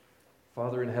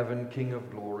Father in heaven, King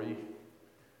of glory,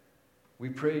 we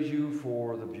praise you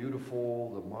for the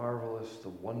beautiful, the marvelous, the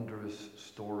wondrous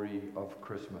story of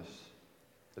Christmas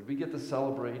that we get to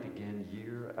celebrate again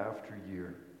year after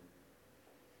year.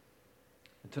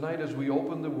 And tonight, as we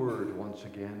open the Word once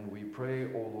again, we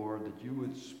pray, O Lord, that you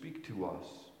would speak to us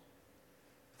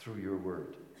through your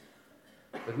Word,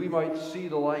 that we might see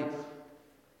the light,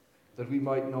 that we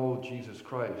might know Jesus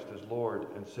Christ as Lord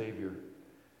and Savior,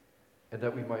 and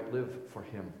that we might live for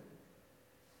him.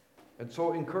 And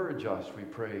so encourage us, we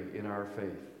pray, in our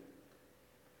faith.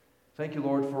 Thank you,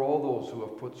 Lord, for all those who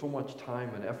have put so much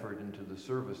time and effort into the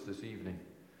service this evening,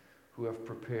 who have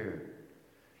prepared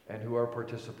and who are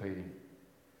participating.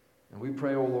 And we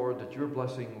pray, O Lord, that your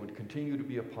blessing would continue to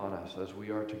be upon us as we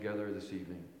are together this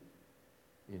evening.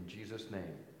 In Jesus'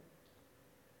 name,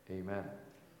 amen.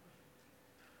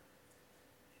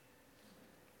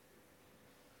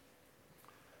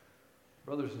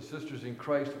 Brothers and sisters in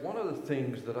Christ, one of the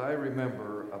things that I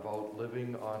remember about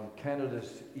living on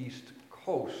Canada's east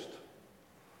coast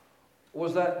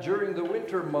was that during the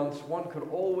winter months, one could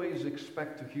always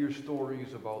expect to hear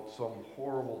stories about some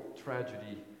horrible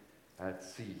tragedy at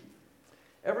sea.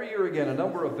 Every year again, a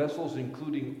number of vessels,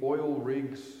 including oil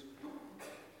rigs,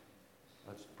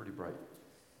 that's pretty bright.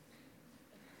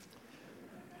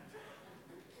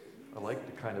 I like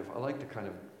the kind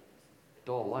of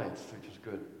dull lights, which is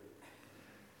good.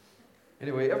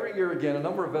 Anyway, every year again, a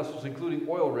number of vessels, including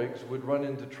oil rigs, would run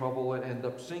into trouble and end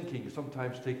up sinking,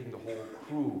 sometimes taking the whole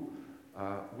crew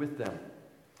with them.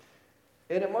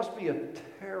 And it must be a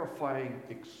terrifying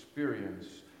experience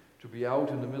to be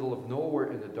out in the middle of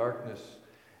nowhere in the darkness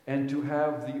and to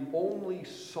have the only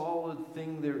solid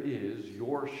thing there is,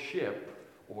 your ship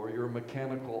or your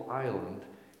mechanical island,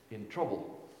 in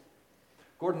trouble.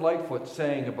 Gordon Lightfoot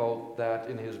sang about that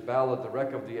in his ballad, The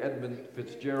Wreck of the Edmund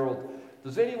Fitzgerald.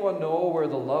 Does anyone know where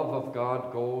the love of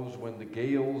God goes when the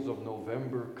gales of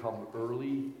November come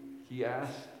early? He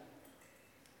asked.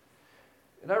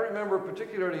 And I remember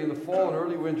particularly in the fall and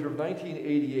early winter of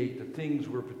 1988 that things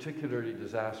were particularly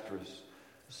disastrous.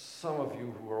 Some of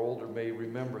you who are older may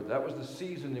remember that was the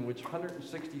season in which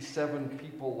 167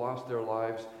 people lost their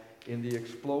lives in the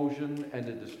explosion and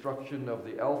the destruction of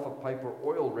the Alpha Piper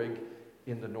oil rig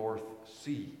in the North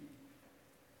Sea.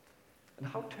 And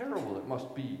how terrible it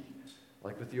must be,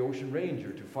 like with the Ocean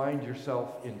Ranger, to find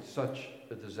yourself in such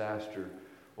a disaster.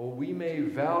 Oh, we may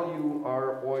value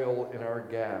our oil and our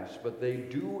gas, but they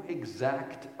do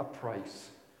exact a price,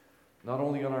 not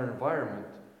only on our environment,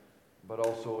 but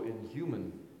also in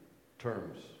human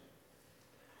terms.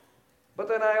 But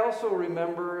then I also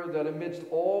remember that amidst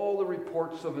all the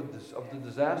reports of the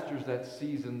disasters that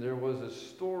season, there was a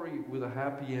story with a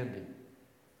happy ending.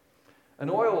 An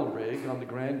oil rig on the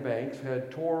Grand Banks had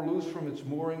tore loose from its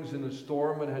moorings in a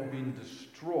storm and had been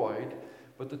destroyed,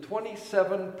 but the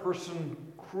 27-person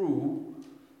crew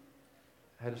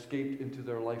had escaped into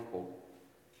their lifeboat.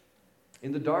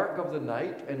 In the dark of the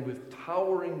night and with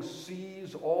towering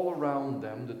seas all around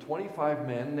them, the 25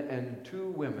 men and 2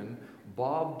 women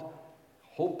bobbed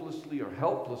hopelessly or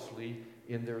helplessly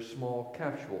in their small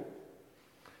capsule.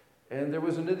 And there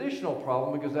was an additional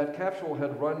problem because that capsule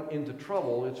had run into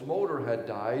trouble. Its motor had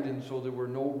died, and so there were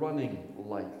no running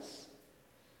lights.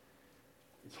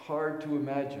 It's hard to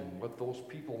imagine what those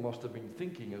people must have been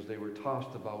thinking as they were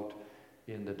tossed about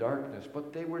in the darkness.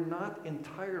 But they were not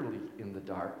entirely in the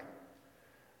dark,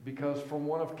 because from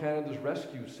one of Canada's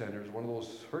rescue centers, one of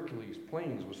those Hercules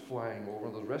planes was flying over, one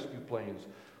of those rescue planes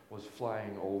was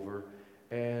flying over,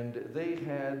 and they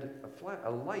had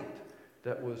a light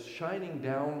that was shining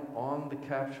down on the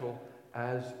capsule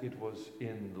as it was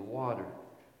in the water.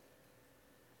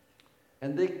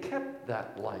 And they kept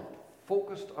that light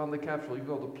focused on the capsule, even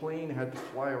though the plane had to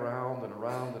fly around and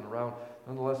around and around.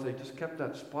 Nonetheless, they just kept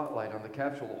that spotlight on the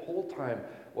capsule the whole time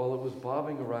while it was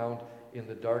bobbing around in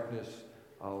the darkness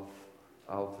of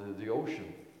the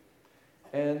ocean.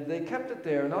 And they kept it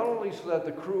there not only so that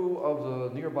the crew of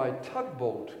the nearby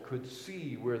tugboat could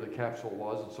see where the capsule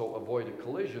was and so avoid a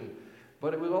collision,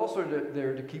 but it was also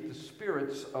there to keep the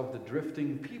spirits of the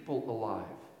drifting people alive.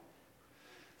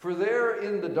 For there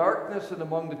in the darkness and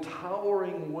among the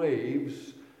towering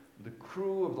waves, the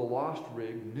crew of the lost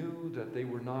rig knew that they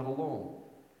were not alone.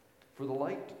 For the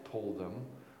light told them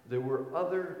there were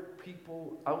other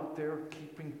people out there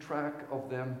keeping track of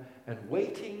them and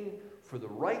waiting for the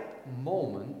right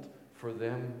moment for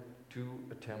them to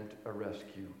attempt a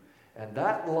rescue. And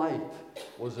that light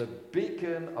was a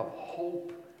beacon of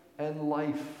hope and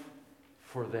life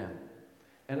for them.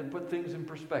 And it put things in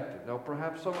perspective. Now,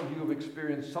 perhaps some of you have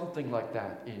experienced something like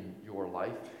that in your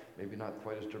life, maybe not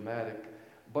quite as dramatic,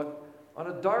 but On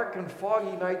a dark and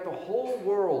foggy night, the whole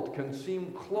world can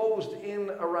seem closed in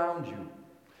around you.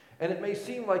 And it may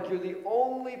seem like you're the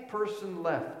only person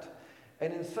left.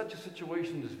 And in such a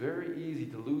situation, it's very easy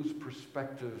to lose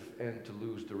perspective and to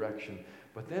lose direction.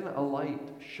 But then a light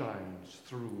shines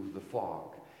through the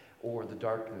fog or the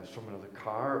darkness from another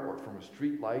car or from a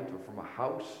street light or from a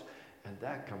house. And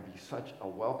that can be such a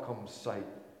welcome sight.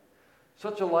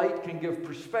 Such a light can give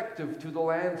perspective to the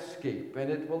landscape,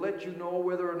 and it will let you know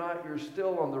whether or not you're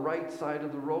still on the right side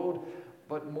of the road.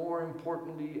 But more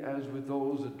importantly, as with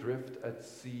those adrift at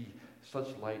sea,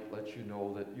 such light lets you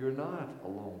know that you're not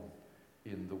alone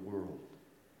in the world.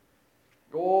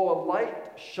 Oh, a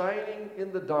light shining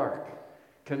in the dark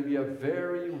can be a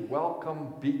very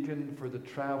welcome beacon for the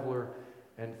traveler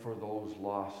and for those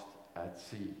lost at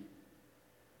sea.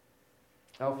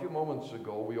 Now, a few moments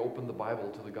ago, we opened the Bible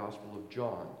to the Gospel of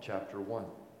John, chapter 1.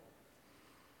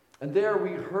 And there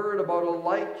we heard about a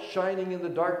light shining in the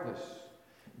darkness,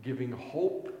 giving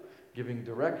hope, giving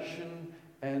direction,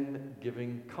 and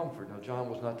giving comfort. Now,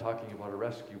 John was not talking about a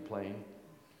rescue plane,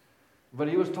 but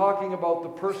he was talking about the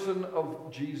person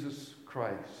of Jesus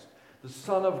Christ, the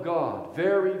Son of God,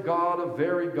 very God of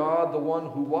very God, the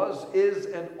one who was, is,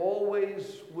 and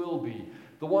always will be.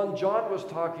 The one John was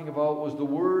talking about was the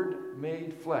Word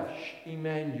made flesh,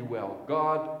 Emmanuel,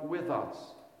 God with us.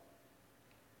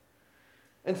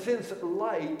 And since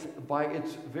light, by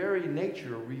its very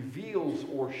nature, reveals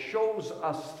or shows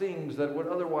us things that would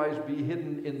otherwise be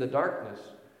hidden in the darkness,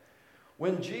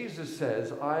 when Jesus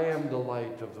says, "I am the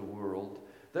light of the world,"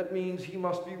 that means he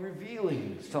must be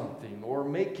revealing something or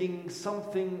making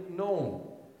something known.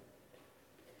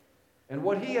 And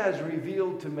what he has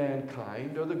revealed to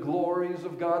mankind are the glories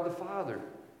of God the Father,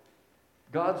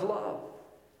 God's love,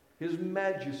 his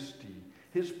majesty,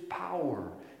 his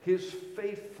power, his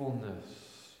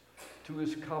faithfulness to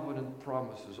his covenant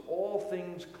promises, all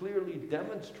things clearly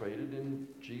demonstrated in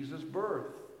Jesus'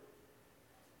 birth.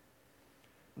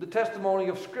 The testimony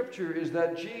of Scripture is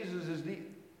that Jesus is the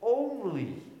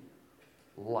only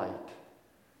light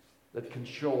that can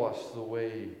show us the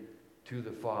way to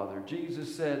the Father.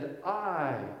 Jesus said,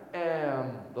 "I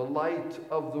am the light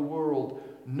of the world.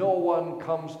 No one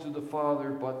comes to the Father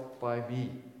but by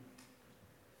me."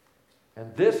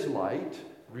 And this light,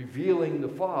 revealing the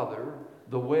Father,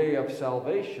 the way of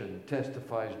salvation,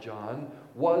 testifies John,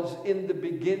 was in the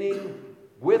beginning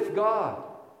with God,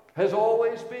 has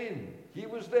always been. He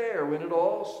was there when it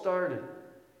all started.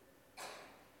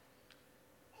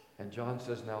 And John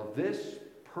says, now this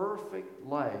perfect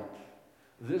light,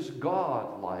 this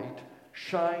God light,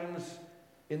 shines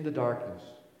in the darkness.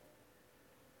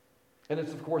 And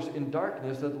it's, of course, in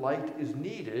darkness that light is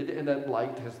needed and that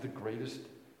light has the greatest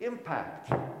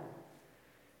impact.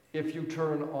 If you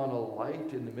turn on a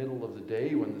light in the middle of the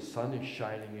day when the sun is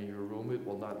shining in your room, it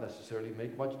will not necessarily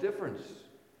make much difference.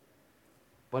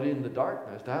 But in the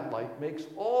darkness, that light makes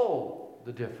all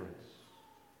the difference.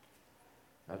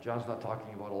 Now, John's not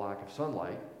talking about a lack of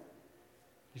sunlight.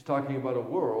 He's talking about a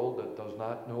world that does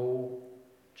not know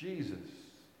Jesus.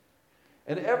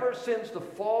 And ever since the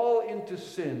fall into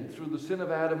sin, through the sin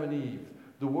of Adam and Eve,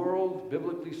 the world,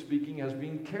 biblically speaking, has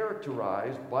been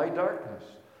characterized by darkness,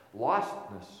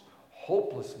 lostness,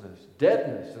 hopelessness,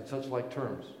 deadness, and such like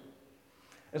terms.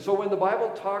 And so when the Bible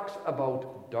talks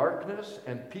about darkness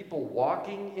and people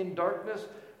walking in darkness,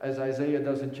 as Isaiah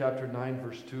does in chapter 9,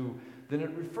 verse 2, then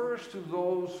it refers to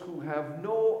those who have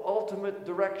no ultimate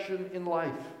direction in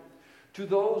life, to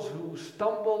those who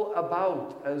stumble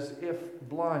about as if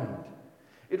blind.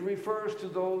 It refers to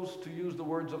those, to use the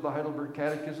words of the Heidelberg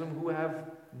Catechism, who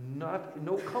have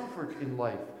no comfort in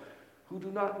life, who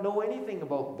do not know anything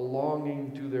about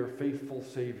belonging to their faithful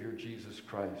Savior, Jesus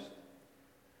Christ.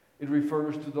 It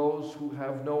refers to those who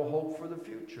have no hope for the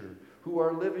future, who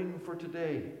are living for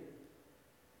today.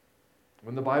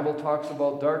 When the Bible talks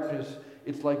about darkness,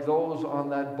 it's like those on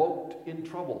that boat in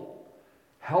trouble,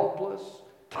 helpless,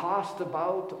 tossed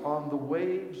about on the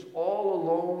waves, all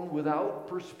alone, without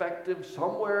perspective,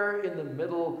 somewhere in the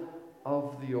middle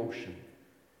of the ocean.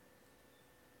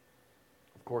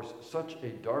 Of course, such a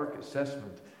dark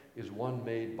assessment is one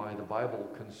made by the Bible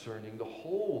concerning the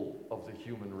whole of the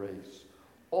human race.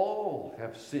 All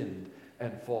have sinned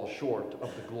and fall short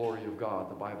of the glory of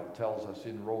God, the Bible tells us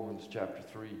in Romans chapter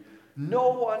 3. No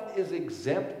one is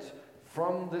exempt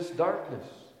from this darkness.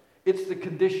 It's the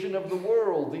condition of the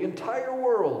world, the entire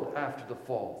world after the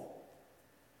fall.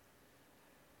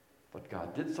 But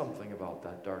God did something about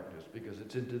that darkness, because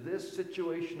it's into this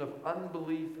situation of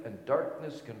unbelief and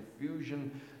darkness,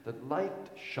 confusion, that light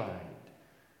shined.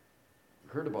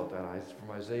 Heard about that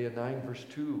from Isaiah 9, verse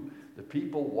 2. The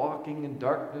people walking in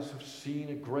darkness have seen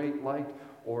a great light.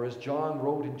 Or as John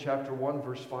wrote in chapter 1,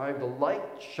 verse 5, the light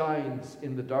shines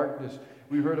in the darkness.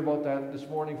 We heard about that this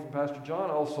morning from Pastor John,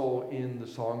 also in the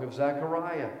Song of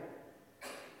Zechariah.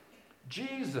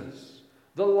 Jesus,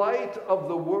 the light of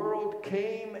the world,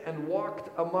 came and walked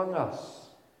among us.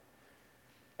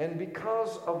 And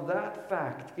because of that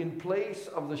fact, in place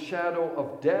of the shadow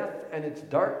of death and its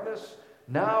darkness,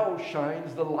 now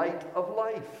shines the light of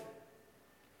life.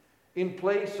 In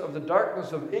place of the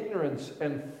darkness of ignorance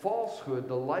and falsehood,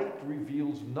 the light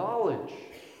reveals knowledge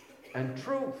and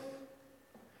truth.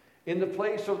 In the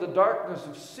place of the darkness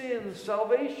of sin,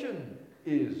 salvation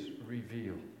is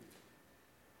revealed.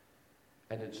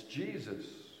 And it's Jesus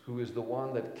who is the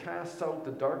one that casts out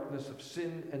the darkness of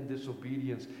sin and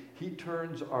disobedience. He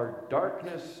turns our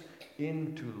darkness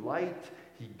into light.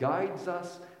 He guides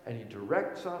us and he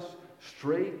directs us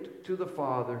straight to the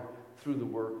Father through the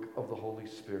work of the Holy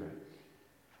Spirit.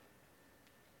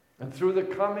 And through the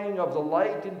coming of the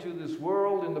light into this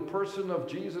world in the person of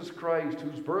Jesus Christ,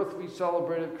 whose birth we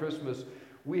celebrate at Christmas,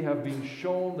 we have been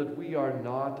shown that we are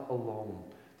not alone.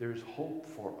 There's hope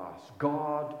for us.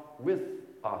 God with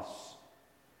us.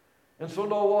 And so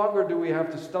no longer do we have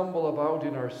to stumble about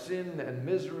in our sin and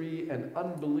misery and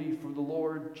unbelief, for the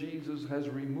Lord Jesus has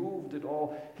removed it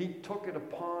all. He took it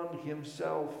upon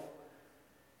himself.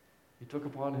 He took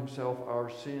upon himself our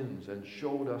sins and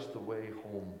showed us the way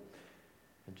home.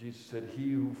 And Jesus said,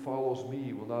 he who follows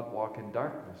me will not walk in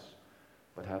darkness,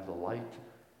 but have the light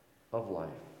of life.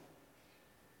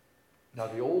 Now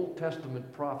the Old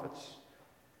Testament prophets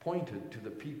pointed the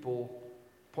people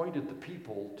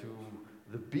to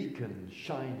the beacon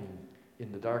shining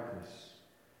in the darkness.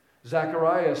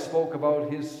 Zechariah spoke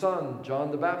about his son,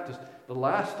 John the Baptist, the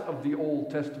last of the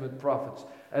Old Testament prophets,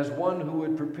 as one who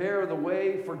would prepare the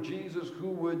way for Jesus, who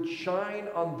would shine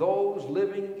on those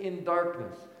living in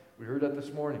darkness. We heard that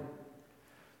this morning.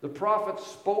 The prophets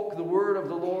spoke the word of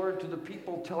the Lord to the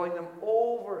people, telling them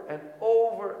over and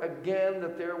over again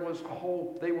that there was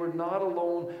hope. They were not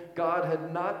alone. God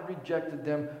had not rejected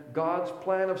them. God's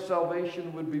plan of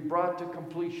salvation would be brought to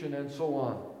completion, and so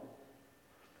on.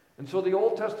 And so the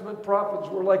Old Testament prophets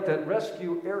were like that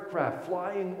rescue aircraft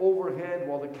flying overhead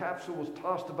while the capsule was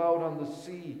tossed about on the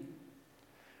sea.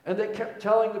 And they kept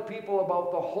telling the people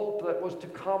about the hope that was to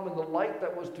come and the light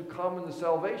that was to come and the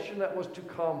salvation that was to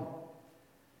come.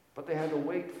 But they had to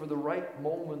wait for the right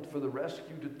moment for the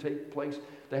rescue to take place.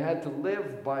 They had to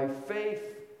live by faith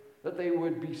that they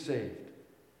would be saved.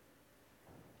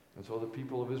 And so the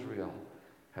people of Israel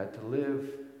had to live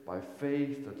by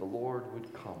faith that the Lord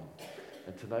would come.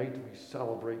 And tonight we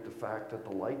celebrate the fact that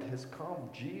the light has come.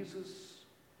 Jesus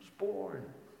was born.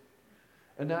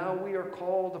 And now we are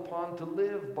called upon to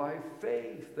live by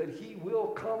faith that he will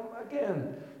come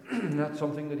again. That's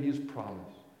something that he has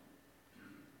promised.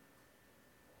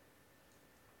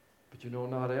 But you know,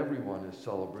 not everyone is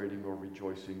celebrating or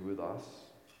rejoicing with us.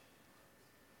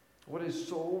 What is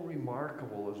so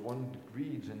remarkable, as one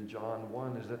reads in John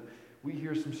 1, is that we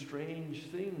hear some strange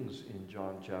things in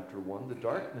John chapter 1. The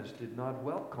darkness did not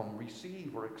welcome,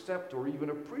 receive, or accept, or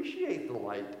even appreciate the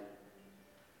light.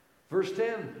 Verse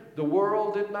 10, the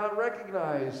world did not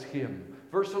recognize him.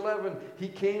 Verse 11, he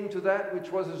came to that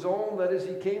which was his own, that is,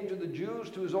 he came to the Jews,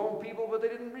 to his own people, but they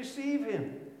didn't receive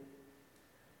him.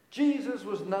 Jesus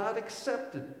was not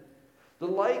accepted. The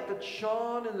light that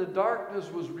shone in the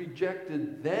darkness was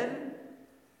rejected then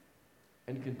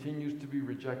and continues to be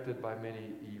rejected by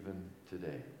many even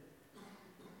today.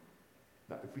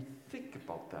 Now, if we think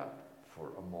about that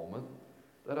for a moment,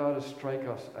 that ought to strike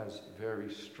us as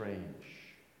very strange.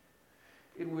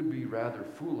 It would be rather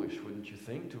foolish, wouldn't you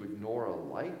think, to ignore a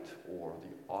light or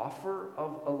the offer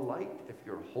of a light if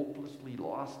you're hopelessly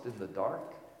lost in the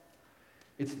dark?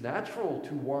 It's natural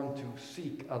to want to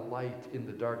seek a light in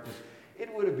the darkness.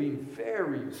 It would have been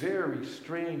very, very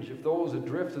strange if those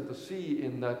adrift at the sea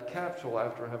in that capsule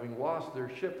after having lost their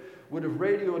ship would have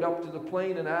radioed up to the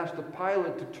plane and asked the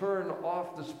pilot to turn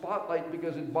off the spotlight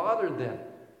because it bothered them.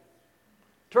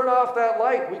 Turn off that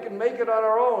light. We can make it on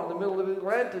our own in the middle of the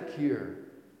Atlantic here.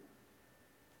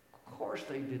 Of course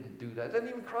they didn't do that. It didn't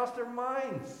even cross their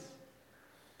minds.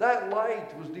 That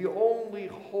light was the only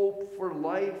hope for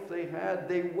life they had.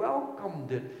 They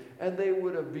welcomed it, and they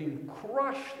would have been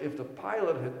crushed if the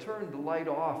pilot had turned the light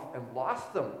off and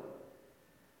lost them.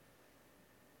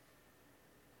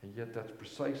 And yet that's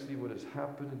precisely what has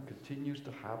happened and continues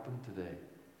to happen today.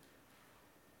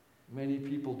 Many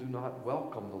people do not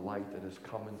welcome the light that has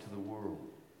come into the world.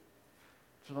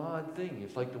 It's an odd thing.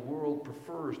 It's like the world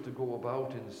prefers to go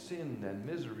about in sin and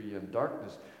misery and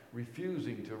darkness,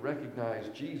 refusing to recognize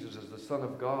Jesus as the Son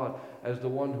of God, as the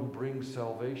one who brings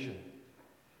salvation.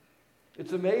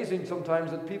 It's amazing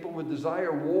sometimes that people would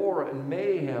desire war and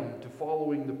mayhem to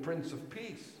following the Prince of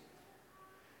Peace.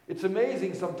 It's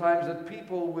amazing sometimes that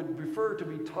people would prefer to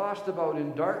be tossed about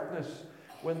in darkness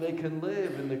when they can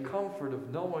live in the comfort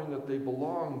of knowing that they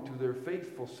belong to their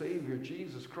faithful Savior,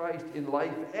 Jesus Christ, in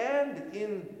life and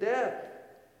in death.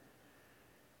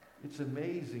 It's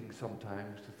amazing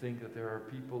sometimes to think that there are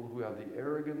people who have the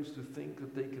arrogance to think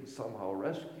that they can somehow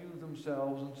rescue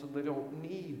themselves, and so they don't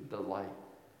need the light.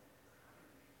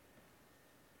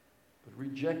 But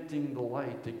rejecting the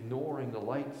light, ignoring the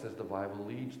light, says the Bible,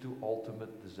 leads to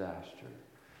ultimate disaster.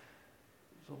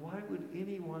 So why would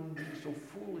anyone be so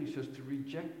foolish as to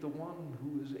reject the one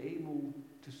who is able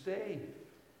to save?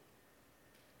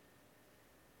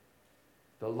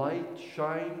 The light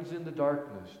shines in the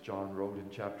darkness, John wrote in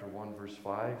chapter 1, verse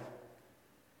 5.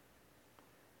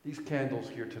 These candles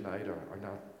here tonight are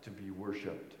not to be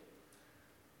worshipped,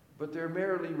 but they're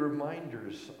merely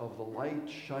reminders of the light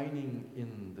shining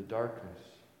in the darkness.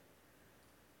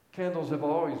 Candles have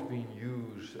always been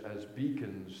used as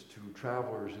beacons to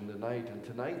travelers in the night, and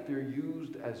tonight they're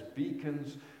used as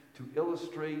beacons to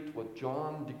illustrate what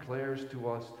John declares to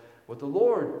us, what the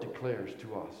Lord declares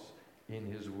to us in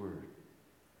His Word.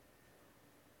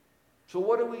 So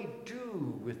what do we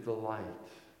do with the light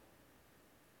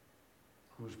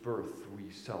whose birth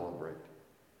we celebrate?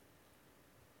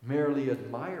 Merely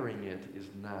admiring it is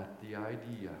not the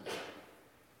idea.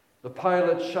 The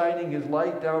pilot shining his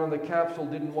light down on the capsule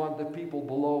didn't want the people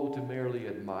below to merely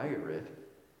admire it.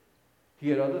 He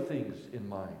had other things in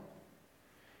mind.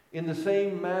 In the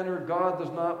same manner, God does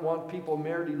not want people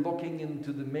merely looking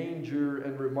into the manger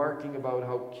and remarking about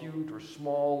how cute or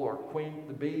small or quaint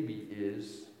the baby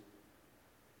is.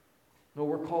 No,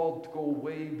 we're called to go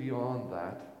way beyond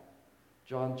that.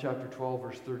 John chapter 12,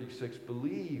 verse 36,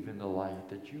 believe in the light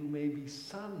that you may be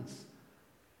sons,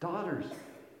 daughters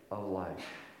of light.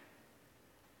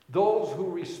 Those who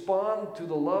respond to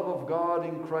the love of God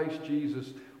in Christ Jesus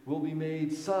will be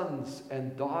made sons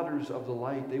and daughters of the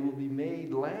light. They will be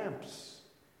made lamps,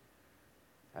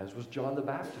 as was John the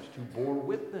Baptist, who bore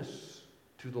witness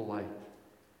to the light.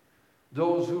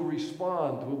 Those who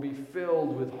respond will be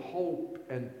filled with hope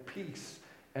and peace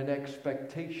and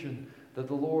expectation that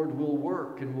the Lord will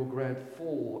work and will grant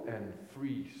full and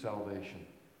free salvation.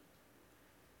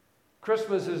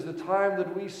 Christmas is the time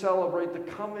that we celebrate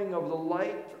the coming of the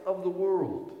light of the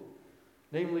world,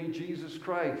 namely Jesus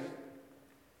Christ.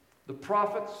 The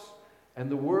prophets and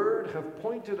the Word have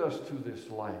pointed us to this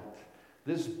light,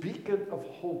 this beacon of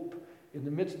hope in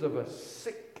the midst of a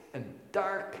sick and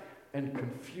dark and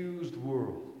confused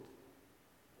world.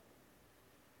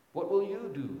 What will you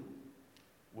do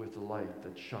with the light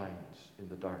that shines in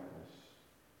the darkness?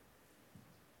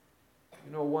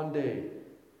 You know, one day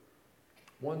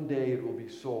it will be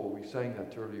so. We sang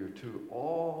that earlier too.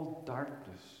 All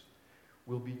darkness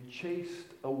will be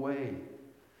chased away,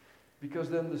 because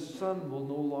then the sun will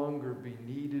no longer be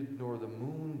needed, nor the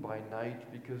moon by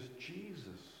night, because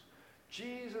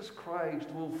Jesus Christ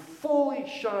will fully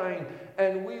shine,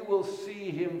 and we will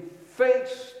see Him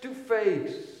face to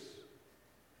face.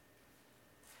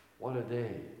 What a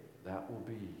day that will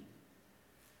be.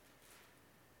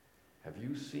 Have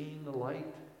you seen the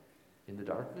light in the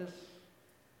darkness?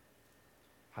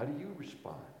 How do you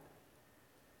respond?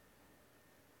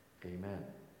 Amen.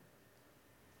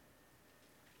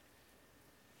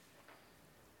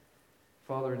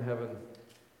 Father in heaven,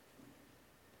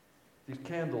 these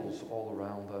candles all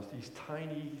around us, these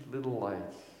tiny little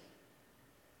lights,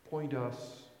 point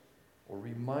us or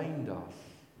remind us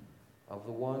of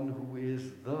the one who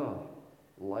is the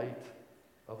light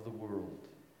of the world,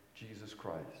 Jesus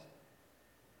Christ.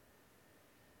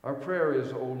 Our prayer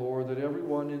is, O Lord, that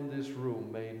everyone in this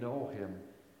room may know Him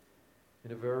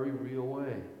in a very real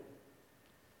way.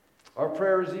 Our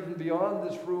prayer is even beyond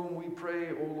this room. We pray,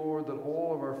 O Lord, that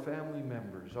all of our family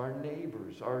members, our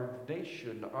neighbors, our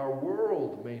nation, our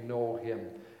world may know Him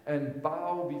and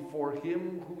bow before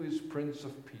Him who is Prince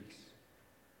of Peace.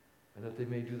 And that they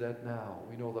may do that now.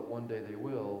 We know that one day they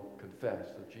will confess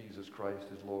that Jesus Christ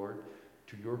is Lord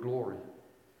to your glory.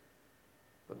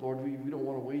 But Lord, we don't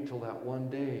want to wait till that one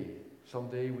day,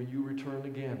 someday when you return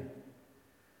again.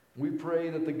 We pray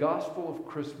that the gospel of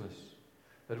Christmas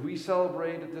that we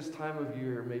celebrate at this time of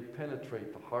year may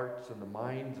penetrate the hearts and the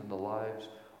minds and the lives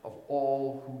of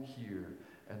all who hear,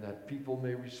 and that people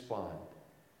may respond.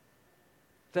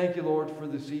 Thank you, Lord, for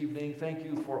this evening. Thank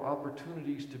you for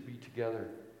opportunities to be together.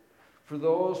 For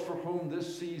those for whom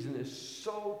this season is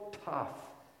so tough,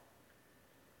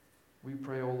 we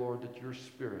pray, O Lord, that your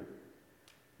Spirit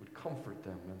would comfort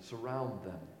them and surround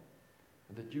them,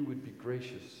 and that you would be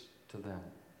gracious to them.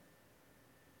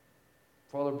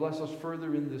 Father, bless us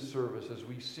further in this service as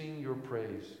we sing your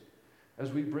praise,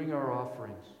 as we bring our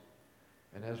offerings,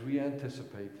 and as we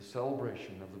anticipate the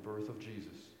celebration of the birth of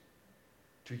Jesus.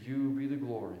 To you be the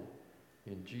glory.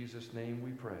 In Jesus' name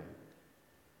we pray.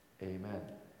 Amen.